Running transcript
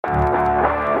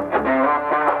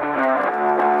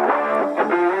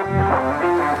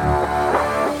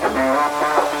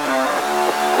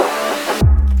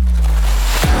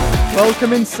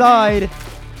Welcome inside.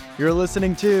 You're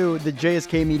listening to the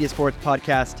JSK Media Sports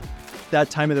Podcast. That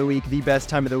time of the week, the best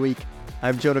time of the week.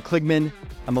 I'm Jonah Kligman.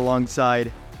 I'm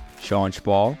alongside Shaun,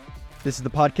 Shpall. This is the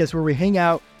podcast where we hang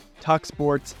out, talk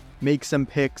sports, make some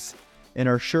picks, and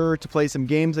are sure to play some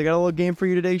games. I got a little game for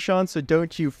you today, Shaun, so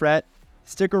don't you fret.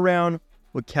 Stick around.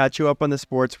 We'll catch you up on the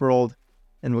sports world,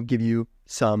 and we'll give you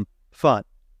some fun.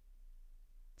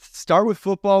 Start with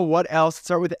football. What else?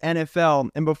 Start with NFL.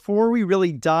 And before we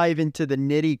really dive into the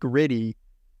nitty gritty,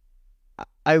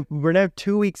 we're now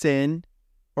 2 weeks in,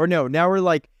 or no, now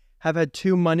we're have had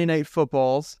 2 Monday night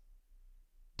footballs,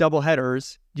 double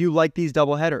headers. Do you like these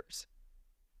double headers?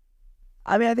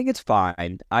 I mean, I think it's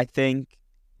fine. I think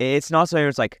it's not something where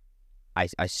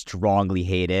it's I strongly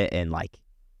hate it and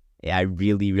I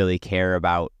really, really care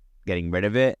about getting rid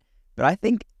of it. But I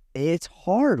think it's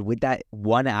hard with that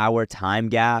 1 hour time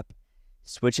gap,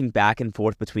 switching back and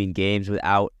forth between games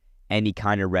without any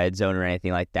kind of red zone or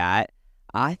anything like that.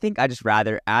 I think I just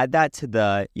rather add that to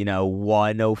the,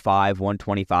 105,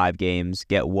 125 games,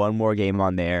 get one more game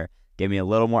on there, give me a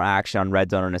little more action on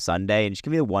red zone on a Sunday, and just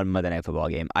give me the one Monday Night Football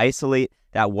game. Isolate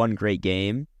that one great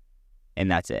game,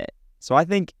 and that's it. So I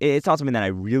think it's not something that I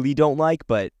really don't like,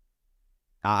 but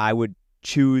I would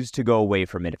choose to go away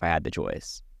from it if I had the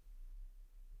choice.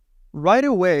 Right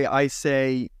away, I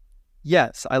say,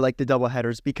 yes, I like the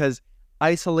doubleheaders because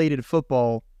isolated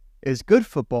football is good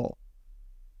football,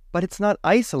 but it's not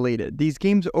isolated. These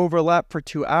games overlap for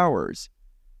 2 hours.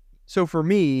 So for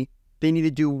me, they need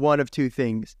to do one of two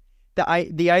things.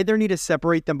 They either need to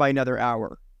separate them by another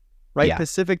hour, right? Yeah.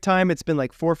 Pacific time, it's been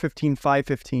 4:15,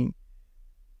 5:15.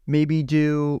 Maybe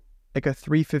do a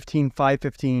 3:15,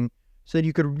 5:15, so that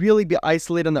you could really be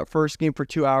isolated on that first game for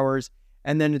 2 hours.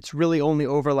 And then it's really only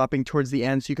overlapping towards the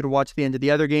end, so you could watch the end of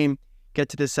the other game, get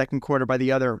to the second quarter by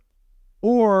the other.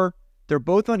 Or they're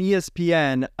both on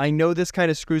ESPN. I know this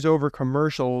kind of screws over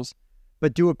commercials,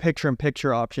 but do a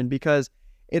picture-in-picture option because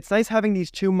it's nice having these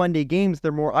 2 Monday games.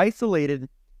 They're more isolated,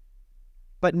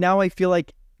 but now I feel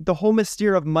like the whole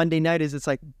mystere of Monday night is it's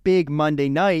big Monday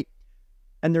night,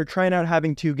 and they're trying out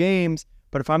having 2 games,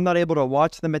 but if I'm not able to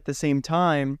watch them at the same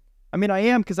time, I mean, I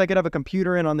am because I could have a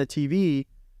computer in on the TV,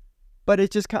 but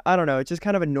it's just, I don't know, it's just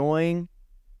kind of annoying.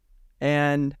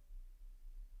 And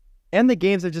the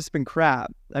games have just been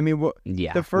crap. I mean,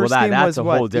 the first game was a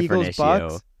whole different Eagles,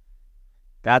 Bucks?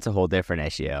 That's a whole different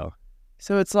issue.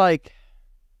 So it's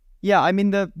yeah, I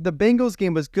mean, the Bengals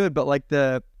game was good, but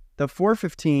the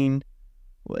 4:15,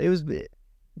 it was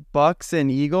Bucks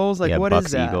and Eagles. What Bucks,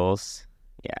 is that? Eagles.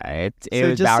 Yeah, it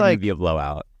was bound to be a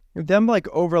blowout. Them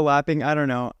overlapping, I don't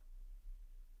know.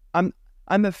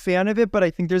 I'm a fan of it, but I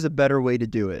think there's a better way to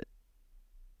do it.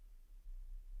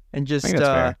 And just I think that's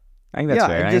fair. I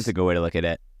think that's a good way to look at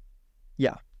it.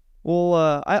 Yeah.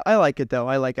 Well, I like it though.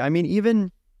 I mean,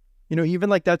 even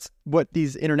that's what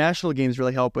these international games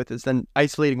really help with is then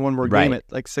isolating one more game at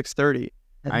 6:30.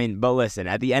 I mean, but listen,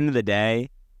 at the end of the day,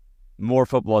 more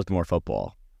football is more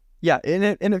football. Yeah, and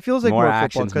it feels like more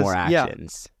actions, football, more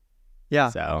actions. Yeah.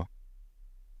 So,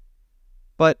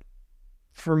 but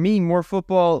for me, more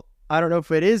football, I don't know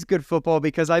if it is good football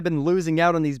because I've been losing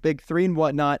out on these big 3 and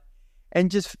whatnot.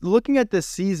 And just looking at this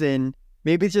season,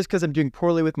 maybe it's just because I'm doing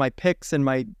poorly with my picks and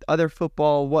my other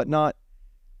football whatnot.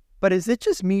 But is it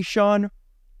just me, Shaun,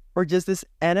 or does this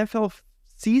NFL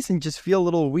season just feel a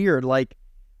little weird?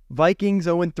 Vikings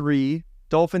 0-3,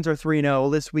 Dolphins are 3-0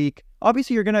 this week.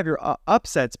 Obviously, you're going to have your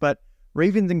upsets, but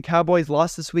Ravens and Cowboys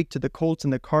lost this week to the Colts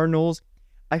and the Cardinals.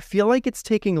 I feel like it's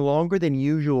taking longer than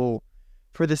usual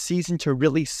for the season to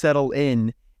really settle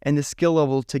in and the skill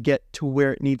level to get to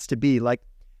where it needs to be.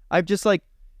 I've just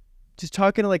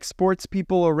talking to sports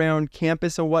people around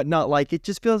campus and whatnot, it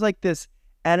just feels like this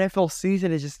NFL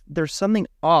season is just, there's something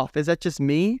off. Is that just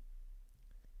me?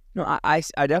 No, I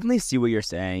definitely see what you're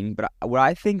saying, but what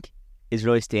I think is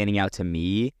really standing out to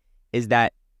me is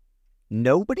that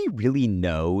nobody really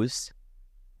knows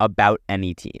about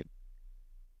any team.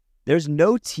 There's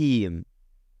no team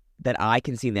that I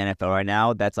can see in the NFL right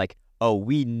now that's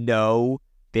we know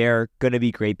they're going to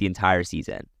be great the entire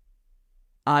season.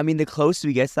 I mean, the closest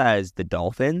we get to that is the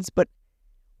Dolphins, but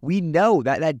we know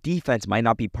that defense might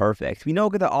not be perfect. We know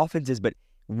what the offense is, but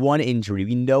one injury,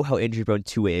 we know how injury-prone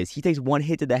Tua is. He takes one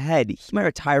hit to the head, he might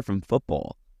retire from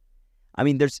football. I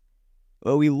mean,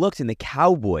 we looked and the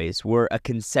Cowboys were a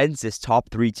consensus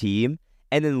top 3 team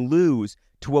and then lose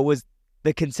to what was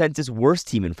the consensus worst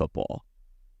team in football.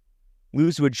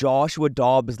 Lose to a Joshua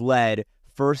Dobbs-led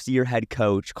first-year head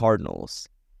coach Cardinals.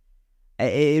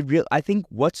 I think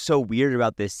what's so weird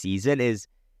about this season is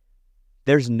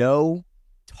there's no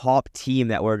top team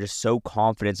that we're just so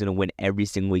confident is going to win every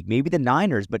single week. Maybe the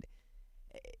Niners, but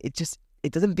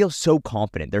it doesn't feel so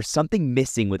confident. There's something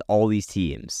missing with all these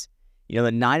teams.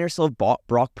 The Niners still have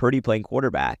Brock Purdy playing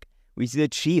quarterback. We see the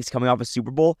Chiefs coming off a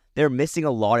Super Bowl. They're missing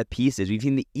a lot of pieces. We've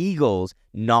seen the Eagles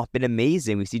not been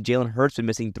amazing. We see Jalen Hurts been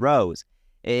missing throws.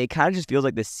 It kind of just feels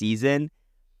like this season,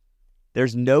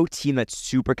 there's no team that's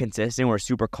super consistent or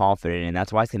super confident, and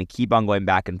that's why it's going to keep on going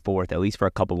back and forth, at least for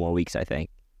a couple more weeks, I think.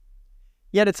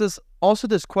 Yeah, it's also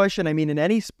this question, in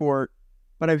any sport,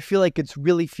 but I feel like it's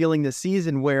really feeling this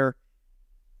season where,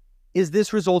 is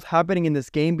this result happening in this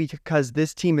game because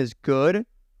this team is good,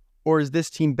 or is this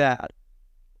team bad?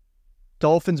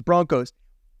 Dolphins, Broncos.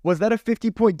 Was that a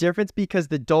 50-point difference because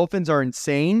the Dolphins are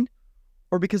insane,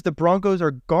 or because the Broncos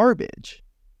are garbage?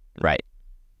 Right.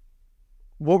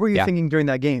 What were you thinking during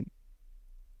that game?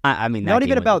 Not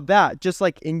even about that, just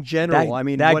like in general.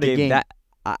 What a game.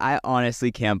 I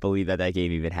honestly can't believe that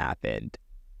game even happened.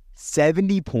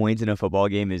 70 points in a football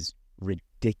game is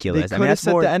ridiculous. They could have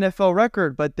set the NFL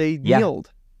record, but they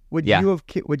kneeled. Would you have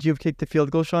kicked the field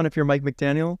goal, Shaun, if you're Mike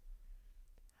McDaniel?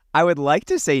 I would like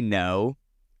to say no,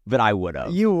 but I would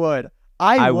have. You would.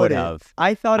 I would have.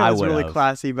 I thought it was really have.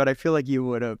 classy, but I feel like you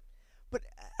would have. But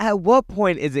at what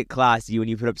point is it classy when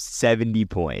you put up 70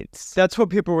 points? That's what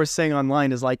people were saying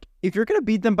online, is like, if you're going to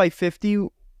beat them by 50,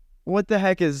 what the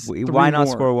heck is why not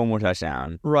score one more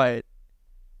touchdown? Right.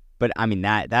 But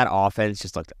that offense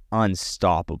just looked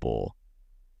unstoppable.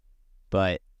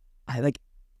 But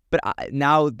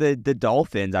now the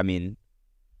Dolphins,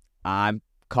 I'm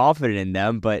confident in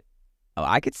them, but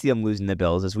I could see them losing the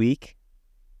Bills this week.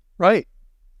 Right.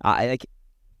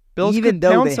 Bills even could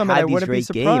though pound they some, and I had these wouldn't be great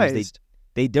surprised. games,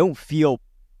 they don't feel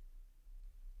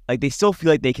like, they still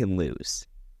feel like they can lose.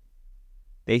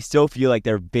 They still feel like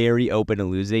they're very open to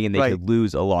losing, and they could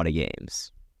lose a lot of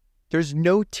games. There's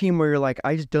no team where you're like,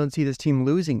 I just don't see this team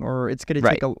losing, or it's going to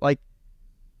take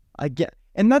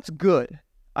and that's good.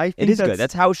 I think it is good.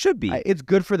 That's how it should be. It's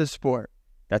good for the sport.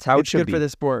 That's how it should be. It's good for the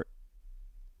sport.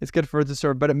 It's good for the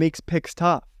sport, but it makes picks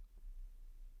tough.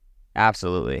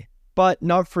 Absolutely. But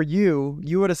not for you.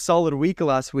 You had a solid week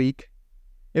last week.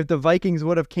 If the Vikings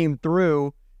would have came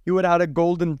through, you would have had a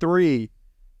golden 3.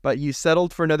 But you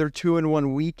settled for another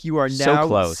 2-1 week. You are now so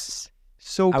close.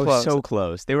 So close. I was so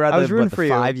close. They were at the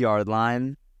 5-yard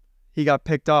line. He got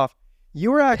picked off.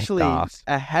 You were actually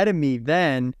ahead of me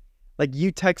then. Like,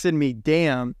 you texted me,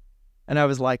 damn. And I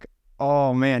was like,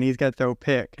 oh, man, he's going to throw a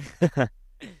pick.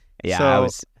 I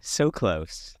was so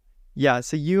close. Yeah,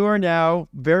 so you are now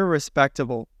very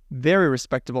respectable.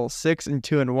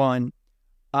 6-2-1.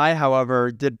 I,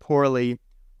 however, did poorly,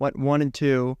 went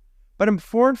 1-2, but I'm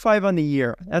 4-5 on the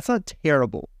year. That's not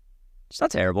terrible. It's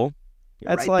not terrible.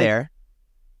 You're That's right there.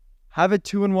 Have a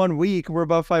 2-1 week. We're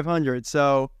above 500.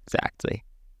 So exactly.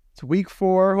 It's week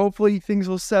 4. Hopefully things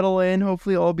will settle in.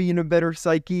 Hopefully I'll be in a better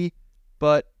psyche.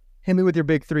 But hit me with your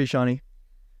big 3, Shawnee.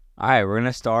 All right, we're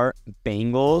gonna start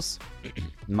Bengals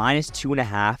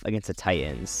 -2.5 against the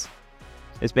Titans.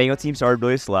 This Bengal team started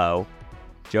really slow.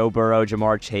 Joe Burrow,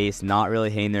 Jamar Chase, not really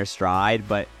hitting their stride,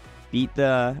 but beat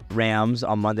the Rams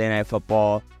on Monday Night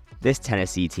Football. This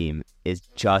Tennessee team is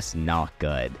just not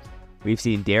good. We've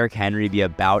seen Derrick Henry be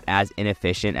about as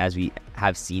inefficient as we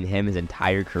have seen him his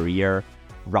entire career.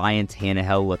 Ryan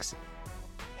Tannehill looks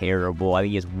terrible. I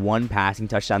think he has 1 passing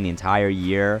touchdown the entire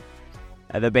year.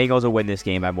 The Bengals will win this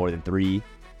game by more than 3.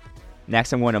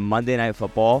 Next, I'm going to Monday Night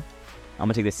Football. I'm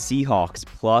going to take the Seahawks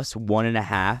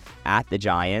 +1.5 at the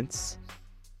Giants.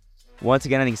 Once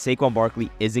again, I think Saquon Barkley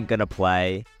isn't going to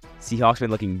play. Seahawks been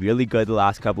looking really good the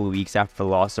last couple of weeks after the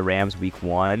loss to Rams week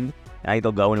 1. And I think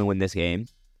they'll go in and win this game.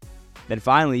 Then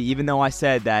finally, even though I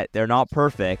said that they're not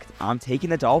perfect, I'm taking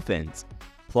the Dolphins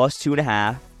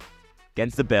 +2.5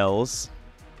 against the Bills.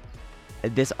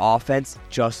 This offense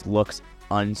just looks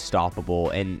unstoppable,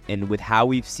 and with how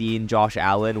we've seen Josh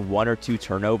Allen, 1 or 2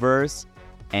 turnovers,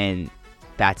 and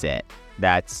that's it.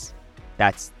 That's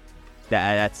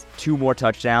 2 more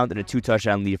touchdowns and a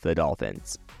 2-touchdown lead for the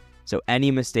Dolphins. So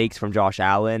any mistakes from Josh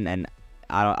Allen, and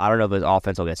I don't know if his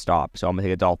offense will get stopped. So I'm gonna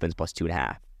take the Dolphins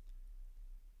 +2.5.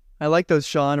 I like those,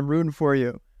 Shaun. I'm rooting for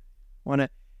you.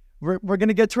 We're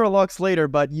gonna get to our locks later,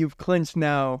 but you've clinched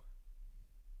now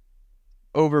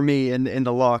over me in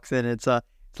the locks, and it's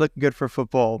looking good for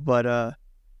football. But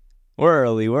we're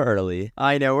early.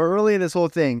 I know we're early in this whole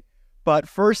thing. But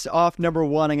first off, number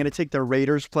 1, I'm going to take the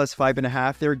Raiders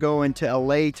 +5.5. They're going to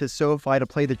LA to SoFi to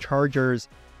play the Chargers.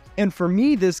 And for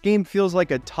me, this game feels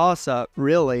like a toss-up,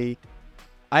 really.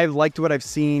 I've liked what I've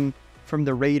seen from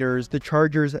the Raiders. The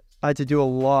Chargers had to do a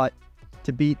lot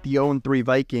to beat the 0-3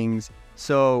 Vikings.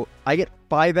 So I get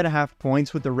 5.5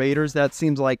 points with the Raiders. That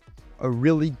seems like a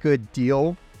really good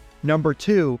deal. Number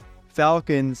 2,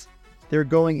 Falcons they're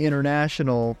going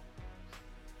international,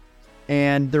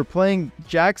 and they're playing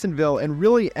Jacksonville, and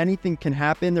really anything can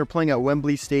happen. They're playing at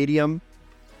Wembley Stadium.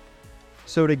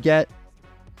 So to get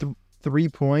 3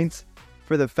 points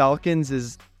for the Falcons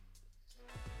is,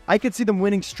 I could see them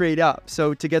winning straight up.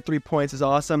 So to get 3 points is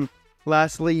awesome.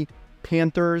 Lastly,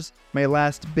 Panthers, my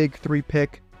last big 3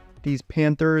 pick. These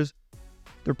Panthers,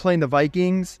 they're playing the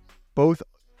Vikings, both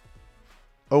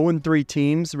 0-3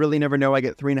 teams. Really never know. I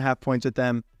get 3.5 points with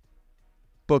them.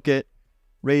 Book it.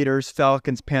 Raiders,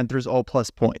 Falcons, Panthers, all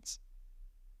plus points.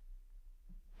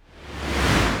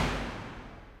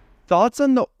 Thoughts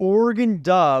on the Oregon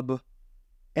dub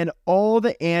and all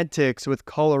the antics with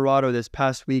Colorado this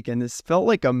past weekend? This felt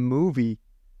like a movie.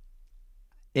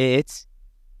 It's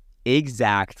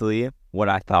exactly what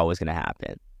I thought was going to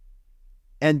happen.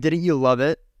 And didn't you love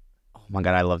it? Oh my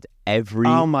God, I loved every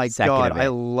Oh my second God, of it. I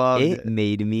loved it. It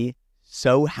made me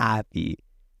so happy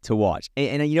to watch.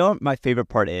 And you know what my favorite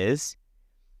part is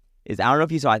I don't know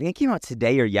if you saw, I think it came out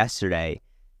today or yesterday,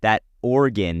 that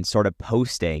Oregon started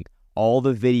posting all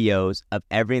the videos of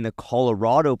everything the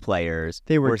Colorado players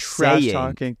They were trash saying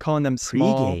talking, calling them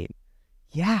small. pregame.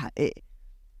 Yeah,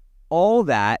 all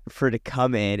that for it to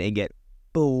come in and get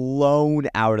blown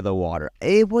out of the water.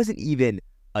 It wasn't even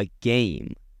a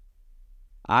game.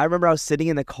 I remember I was sitting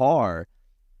in the car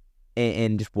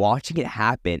and just watching it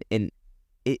happen, and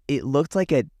it looked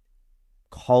like a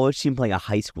college team playing a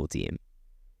high school team.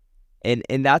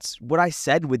 And that's what I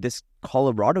said with this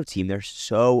Colorado team. They're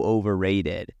so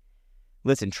overrated.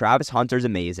 Listen, Travis Hunter's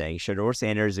amazing. Shedeur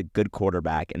Sanders is a good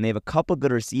quarterback, and they have a couple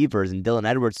good receivers, and Dylan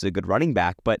Edwards is a good running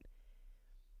back. But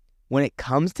when it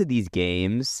comes to these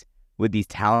games with these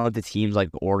talented teams like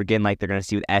Oregon, like they're going to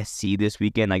see with SC this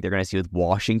weekend, like they're going to see with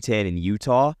Washington and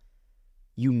Utah,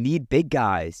 you need big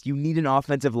guys. You need an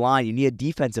offensive line. You need a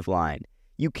defensive line.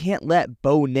 You can't let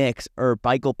Bo Nix or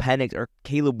Michael Penix or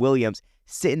Caleb Williams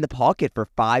sit in the pocket for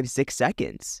 5-6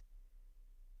 seconds.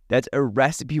 That's a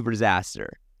recipe for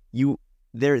disaster.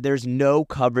 There's no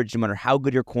coverage no matter how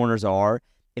good your corners are.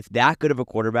 If that good of a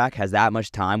quarterback has that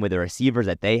much time with the receivers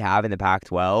that they have in the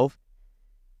Pac-12,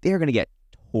 they're going to get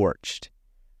torched.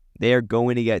 They're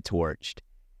going to get torched.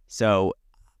 So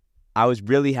I was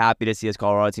really happy to see this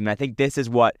Colorado team. And I think this is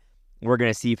what we're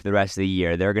going to see for the rest of the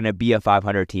year. They're going to be a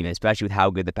 500 team, especially with how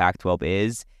good the Pac-12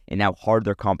 is and how hard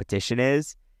their competition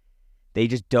is. They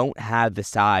just don't have the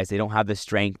size. They don't have the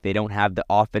strength. They don't have the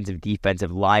offensive, defensive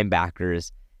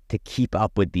linebackers to keep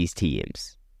up with these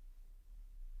teams.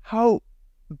 How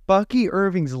Bucky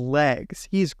Irving's legs,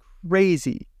 he's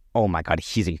crazy. Oh my God,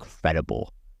 he's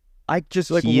incredible. I just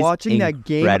He's watching that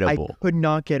game, I incredible. could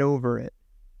not get over it.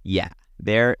 Yeah,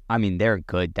 they're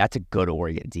good. That's a good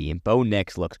Oregon team. Bo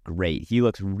Nix looks great. He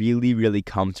looks really, really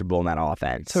comfortable in that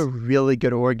offense. It's a really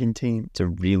good Oregon team. It's a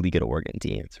really good Oregon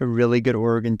team. It's a really good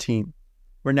Oregon team.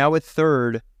 We're now at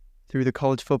third through the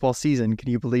college football season. Can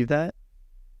you believe that?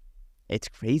 It's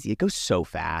crazy. It goes so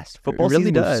fast. Football really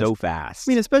season does. moves so fast.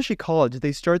 I mean, especially college.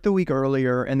 They start the week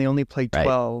earlier and they only play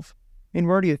 12. I mean,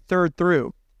 we're already a third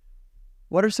through.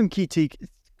 What are some key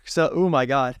oh my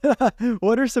God.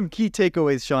 What are some key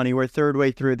takeaways, Shawnee? We're third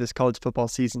way through this college football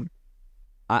season.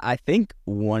 I think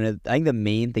the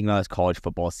main thing about this college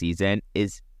football season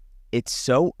is it's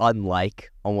so unlike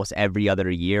almost every other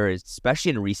year,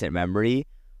 especially in recent memory,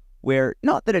 where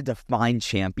not that a defined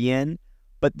champion,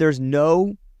 but there's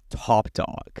no top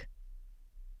dog.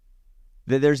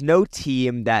 There's no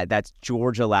team that's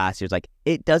Georgia last year's like,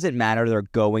 it doesn't matter, they're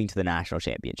going to the national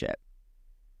championship.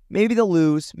 Maybe they'll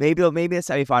lose, maybe the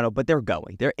semifinal, but they're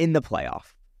going. They're in the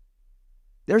playoff.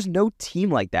 There's no team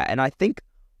like that. And I think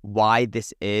why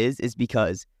this is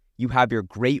because you have your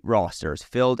great rosters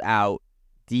filled out,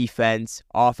 defense,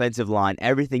 offensive line,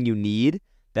 everything you need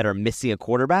that are missing a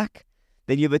quarterback.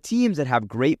 Then you have teams that have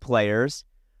great players,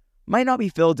 might not be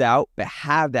filled out, but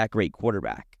have that great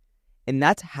quarterback. And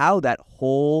that's how that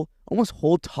almost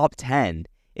whole top 10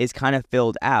 is kind of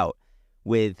filled out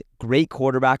with great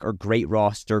quarterback or great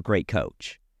roster, great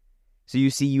coach. So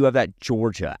you have that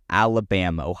Georgia,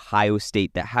 Alabama, Ohio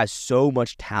State that has so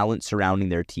much talent surrounding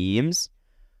their teams,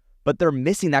 but they're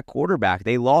missing that quarterback.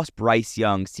 They lost Bryce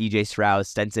Young, CJ Stroud,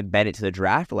 Stetson Bennett to the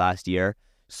draft last year,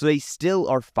 so they still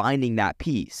are finding that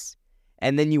piece.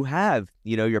 And then you have,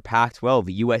 your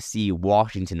Pac-12, USC,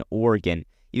 Washington, Oregon,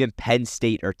 even Penn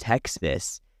State or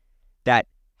Texas that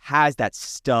has that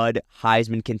stud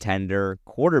Heisman contender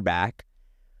quarterback,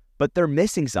 but they're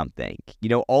missing something.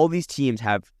 All these teams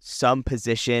have some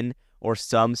position or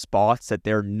some spots that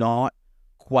they're not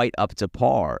quite up to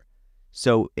par.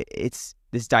 So it's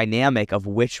this dynamic of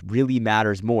which really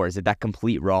matters more. Is it that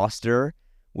complete roster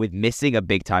with missing a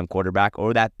big-time quarterback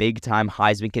or that big-time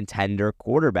Heisman contender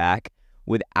quarterback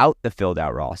without the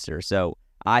filled-out roster. So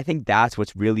I think that's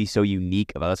what's really so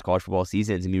unique about this college football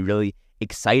season. It's going to be really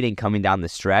exciting coming down the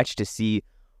stretch to see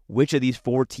which of these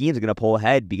 4 teams are going to pull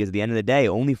ahead, because at the end of the day,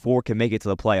 only 4 can make it to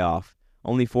the playoff.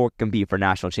 Only 4 can compete for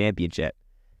national championship.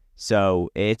 So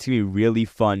it's going to be really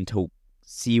fun to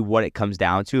see what it comes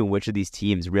down to and which of these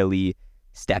teams really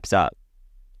steps up.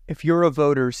 If you're a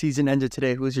voter, season ended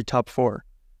today, who's your top 4?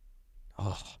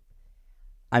 Oh,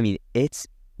 I mean, it's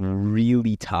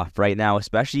really tough right now,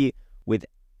 especially with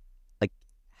like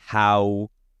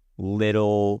how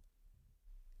little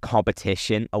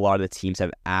competition a lot of the teams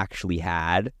have actually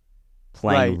had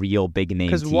playing real big name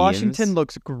teams. Because Washington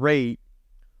looks great.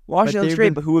 Washington looks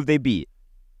great, but who have they beat?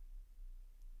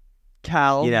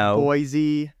 Cal,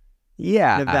 Boise,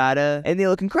 Nevada. And they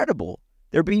look incredible.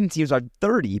 They're beating teams by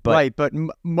 30, but... Right, but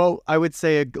I would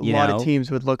say a lot of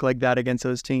teams would look like that against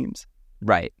those teams.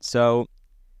 Right, so...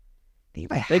 I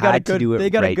think if they got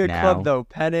a good club, though.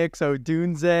 Penix,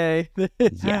 Odunze.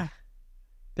 Yeah.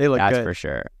 They look good. That's for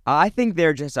sure. I think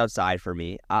they're just outside for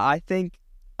me. I think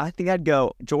I'd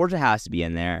go... Georgia has to be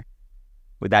in there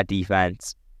with that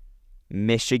defense.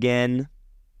 Michigan...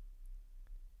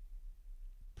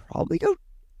 Probably go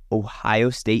Ohio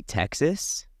State,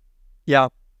 Texas. Yeah.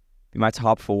 Be my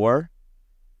top 4.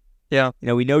 Yeah.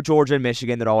 We know Georgia and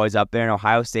Michigan, they're always up there, and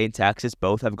Ohio State and Texas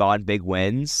both have gotten big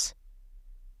wins.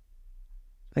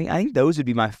 I think those would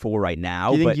be my 4 right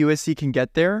now. Do you think USC can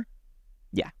get there?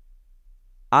 Yeah.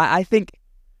 I think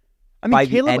by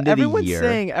Caleb, the end of the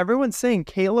year... Everyone's saying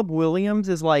Caleb Williams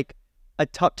is like a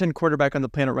top 10 quarterback on the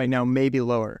planet right now, maybe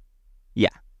lower. Yeah.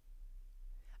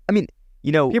 I mean...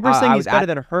 people are saying he's better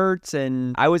than Hurts,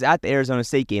 and I was at the Arizona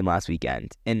State game last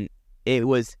weekend, and it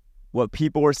was what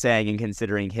people were saying and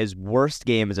considering his worst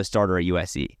game as a starter at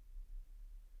USC.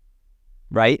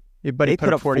 Right? Yeah, but he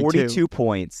put up 42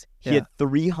 points. He had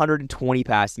 320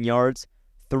 passing yards,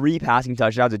 3 passing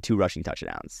touchdowns, and 2 rushing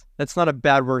touchdowns. That's not a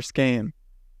bad worst game.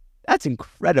 That's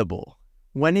incredible.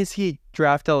 When is he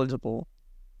draft eligible?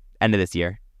 End of this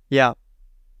year. Yeah.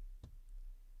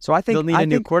 So I think they'll need a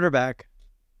new quarterback.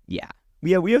 Yeah.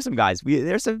 We have some guys.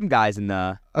 There's some guys in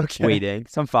the waiting.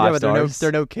 Some 5 stars.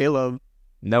 They're no Caleb.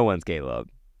 No one's Caleb.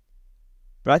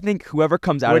 But I think whoever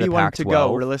comes out of the Pac-12... Where do you want to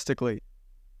go, realistically?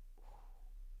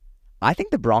 I think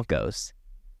the Broncos.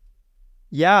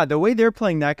 Yeah, the way they're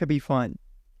playing, that could be fun.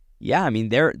 Yeah, I mean,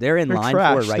 they're in line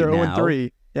trash. for it right they're now. They're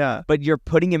 0-3. Yeah. But you're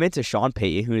putting him into Shaun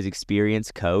Payton, who is an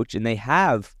experienced coach, and they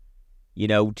have...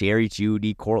 Jerry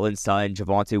Jeudy, Cortland Sutton,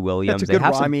 Javonte Williams. They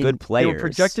have some good players. They were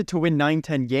projected to win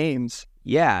 9-10 games.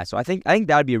 Yeah, so I think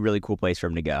that would be a really cool place for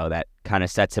him to go. That kind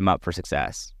of sets him up for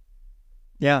success.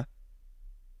 Yeah.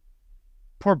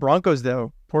 Poor Broncos,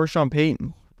 though. Poor Shaun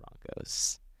Payton.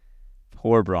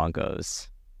 Poor Broncos.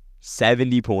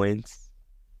 70 points.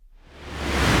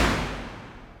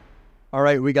 All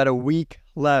right, we got a week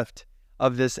left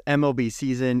of this MLB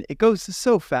season. It goes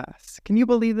so fast. Can you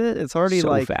believe it? It's already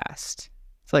so fast.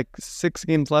 It's like 6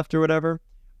 games left or whatever.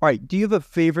 All right, do you have a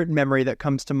favorite memory that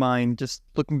comes to mind just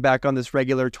looking back on this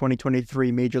regular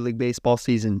 2023 Major League Baseball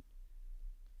season?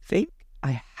 I think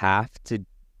I have to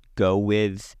go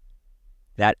with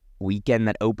that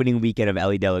opening weekend of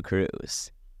Ellie De La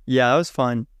Cruz. Yeah, that was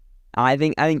fun. I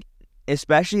think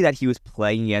especially that he was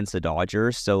playing against the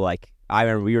Dodgers. So I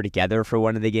remember we were together for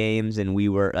one of the games, and we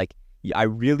were I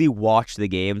really watched the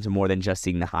games more than just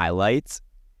seeing the highlights,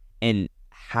 and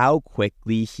how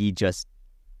quickly he just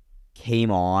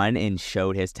came on and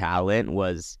showed his talent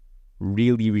was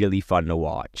really, really fun to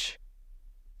watch.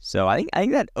 So I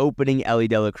think that opening Ellie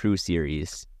De La Cruz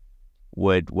series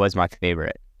was my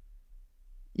favorite.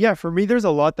 Yeah, for me, there's a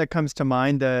lot that comes to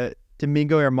mind. The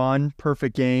Domingo Germán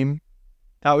perfect game.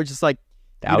 That was just that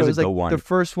was a good one. The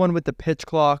first one with the pitch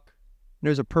clock. It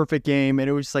was a perfect game, and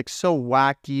it was so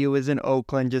wacky. It was in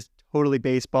Oakland, just totally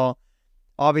baseball.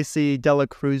 Obviously, De La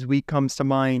Cruz week comes to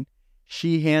mind.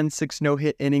 Sheehan, 6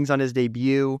 no-hit innings on his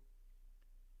debut.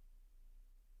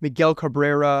 Miguel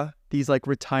Cabrera, these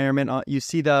retirement. You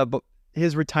see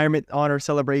his retirement honor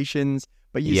celebrations,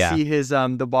 but you see his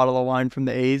the bottle of wine from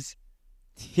the A's.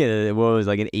 Yeah, it was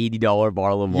an $80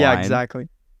 bottle of wine. Yeah, exactly.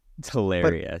 It's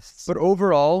hilarious. But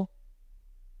overall,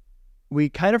 we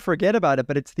kind of forget about it,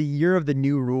 but it's the year of the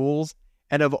new rules.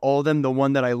 And of all of them, the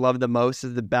one that I love the most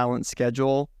is the balanced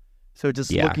schedule. So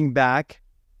just looking back,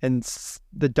 and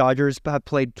the Dodgers have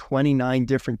played 29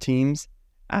 different teams.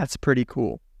 That's pretty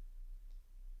cool.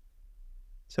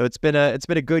 So it's been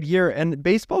a good year, and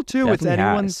baseball too.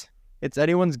 Definitely It's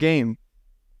anyone's game.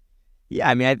 Yeah,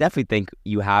 I mean, I definitely think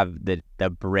you have the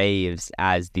Braves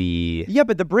as the... Yeah,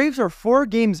 but the Braves are 4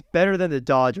 games better than the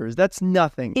Dodgers. That's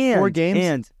nothing. 4 games?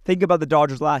 And think about the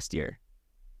Dodgers last year.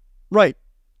 Right.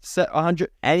 Set 100.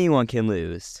 Anyone can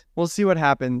lose. We'll see what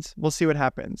happens.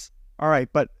 All right,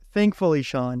 but thankfully,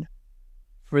 Shaun,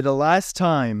 for the last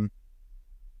time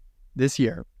this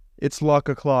year, it's lock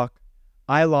o'clock.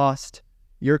 I lost.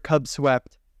 Your Cubs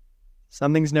swept.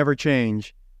 Something's never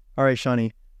changed. All right,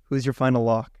 Shawnee, who's your final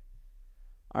lock?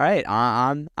 All right,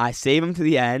 I save them to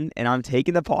the end, and I'm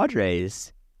taking the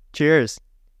Padres. Cheers.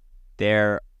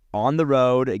 They're on the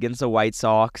road against the White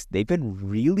Sox. They've been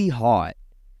really hot,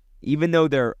 even though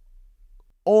they're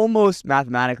almost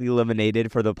mathematically eliminated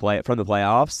from the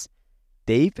playoffs.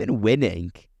 They've been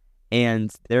winning, and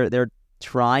they're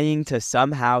trying to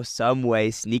somehow, some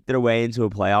way, sneak their way into a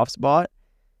playoff spot,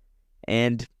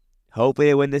 and hopefully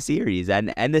they win the series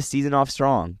and end the season off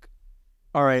strong.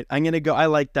 All right, I'm going to go. I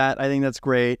like that. I think that's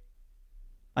great.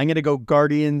 I'm going to go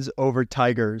Guardians over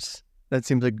Tigers. That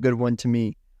seems like a good one to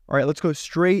me. All right, let's go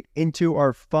straight into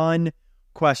our fun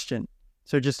question.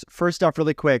 So just first off,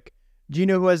 really quick, do you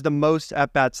know who has the most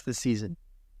at-bats this season?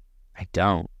 I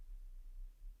don't.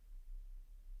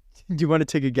 Do you want to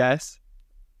take a guess?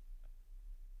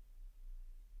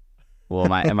 Well,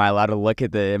 am I allowed to look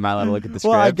at the script?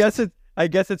 Well, I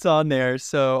guess it's on there.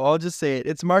 So I'll just say it.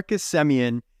 It's Marcus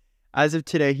Semien. As of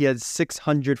today, he has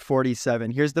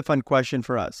 647. Here's the fun question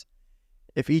for us.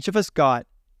 If each of us got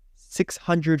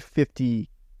 650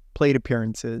 plate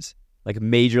appearances. Like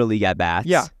major league at-bats?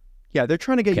 Yeah. Yeah, they're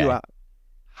trying to get you out.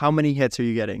 How many hits are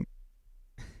you getting?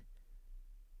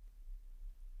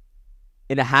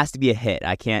 And it has to be a hit.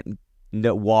 I can't...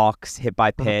 No walks, hit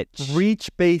by pitch. Reach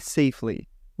base safely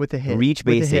with a hit. Reach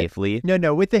base safely?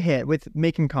 No, with a hit, with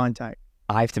making contact.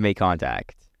 I have to make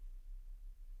contact.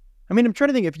 I mean, I'm trying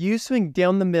to think, if you swing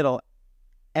down the middle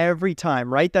every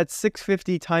time, right? That's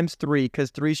 650 times 3,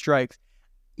 because 3 strikes.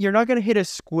 You're not going to hit a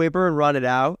squibber and run it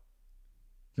out.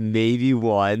 Maybe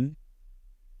one.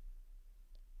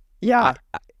 Yeah.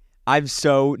 I'm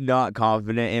so not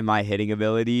confident in my hitting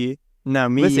ability. No,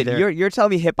 me Listen, either. You're telling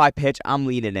me hit by pitch, I'm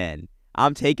leaning in.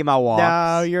 I'm taking my walks.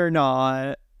 No, you're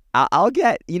not. I'll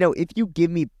get, if you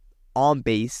give me on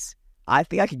base, I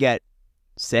think I could get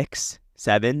 6,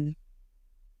 7.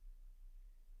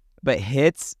 But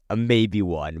hits, maybe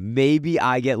 1. Maybe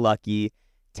I get lucky,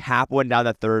 tap one down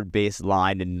the third base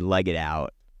line and leg it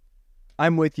out.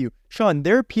 I'm with you. Shaun,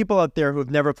 there are people out there who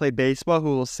have never played baseball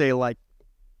who will say like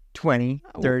 20,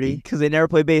 30. Because they never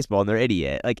play baseball and they're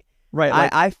idiot. Like, right.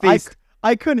 Like, I faced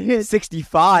I couldn't hit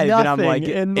 65 and I'm like,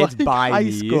 in it's like by high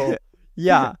me. school.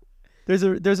 Yeah. There's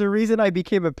a reason I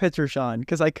became a pitcher, Shaun,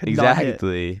 because I could not hit.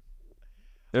 Exactly.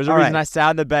 There's a reason I sat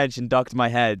on the bench and ducked my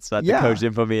head so that the coach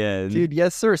didn't put me in. Dude,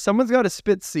 yes, sir. Someone's got to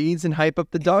spit seeds and hype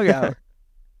up the dugout.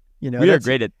 We are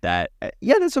great at that.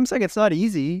 Yeah, that's what I'm saying. It's not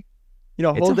easy.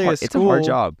 A whole day of school. It's a hard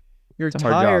job. You're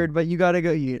tired, but you got to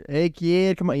go. Hey,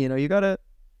 kid, come on. You got to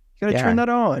turn that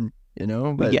on.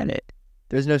 But we get it.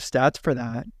 There's no stats for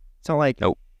that. It's not like,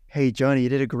 hey, Johnny, you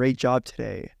did a great job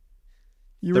today.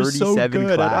 You were so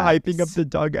good at hyping up the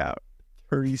dugout.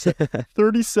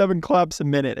 37 claps a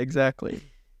minute, exactly.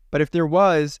 But if there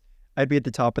was, I'd be at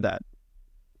the top of that.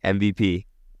 MVP.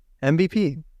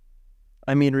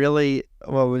 I mean, really,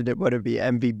 what would it be?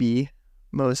 MVB?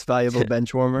 Most valuable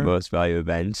bench warmer? Most valuable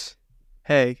bench.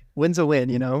 Hey, win's a win,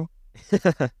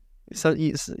 So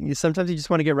sometimes you just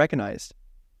want to get recognized.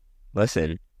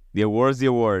 Listen, the award's the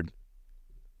award.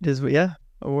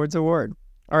 Award's award.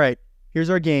 All right, here's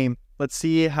our game. Let's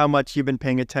see how much you've been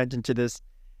paying attention to this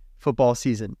football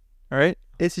season. All right?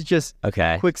 This is just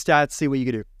quick stats, see what you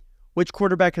can do. Which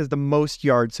quarterback has the most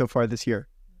yards so far this year?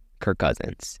 Kirk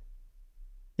Cousins.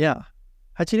 Yeah.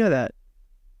 How'd you know that?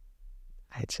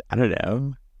 I don't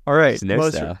know. All right.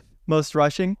 Most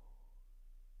rushing?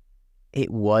 It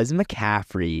was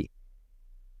McCaffrey.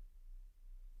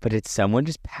 But did someone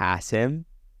just pass him?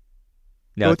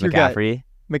 No, it's McCaffrey.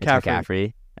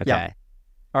 McCaffrey. Okay. Yeah.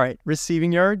 All right.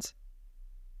 Receiving yards?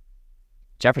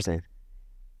 Jefferson.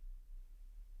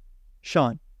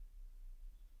 Shaun.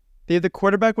 They have the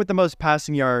quarterback with the most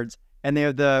passing yards, and they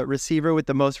have the receiver with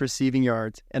the most receiving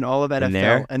yards, and all of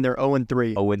NFL, and they're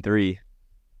 0-3. 0-3.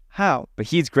 How? But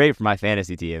he's great for my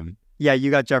fantasy team. Yeah,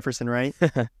 you got Jefferson, right?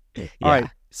 Yeah. All right.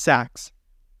 Sacks.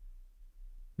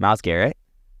 Myles Garrett?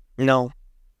 No.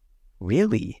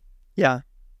 Really? Yeah.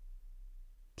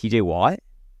 TJ Watt?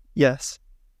 Yes.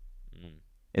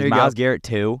 Is Myles Garrett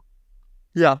 2?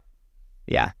 Yeah.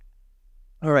 Yeah.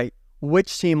 All right.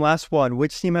 Which team has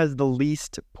the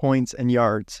least points and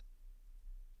yards?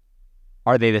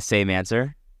 Are they the same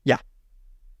answer? Yeah.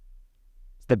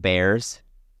 It's the Bears.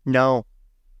 No.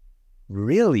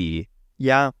 Really?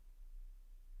 Yeah.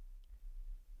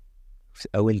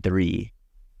 0-3.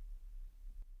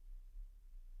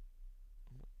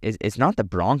 It's not the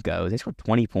Broncos. They scored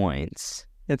 20 points.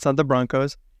 It's not the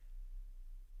Broncos.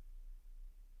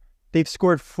 They've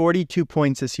scored 42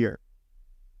 points this year.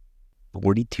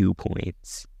 42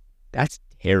 points. That's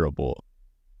terrible.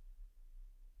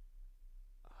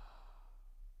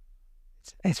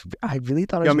 I really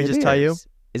thought it was You want me to just tell you? Bears.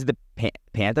 Is it the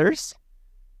Panthers?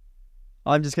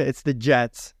 I'm just kidding. It's the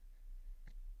Jets.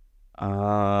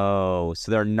 Oh,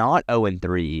 so they're not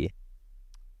 0-3.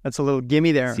 That's a little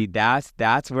gimme there. See, that's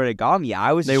where it got me.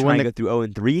 I was just trying to go through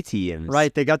 0-3 teams.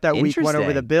 Right, they got that week one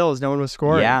over the Bills. No one was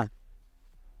scoring. Yeah.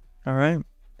 All right.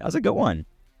 That was a good one.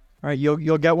 All right,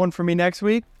 you'll get one for me next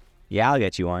week? Yeah, I'll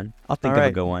get you one. I'll think of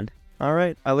a good one. All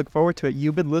right. I look forward to it.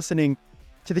 You've been listening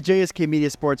to the JSK Media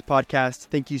Sports Podcast.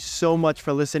 Thank you so much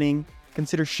for listening.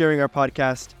 Consider sharing our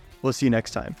podcast. We'll see you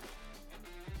next time.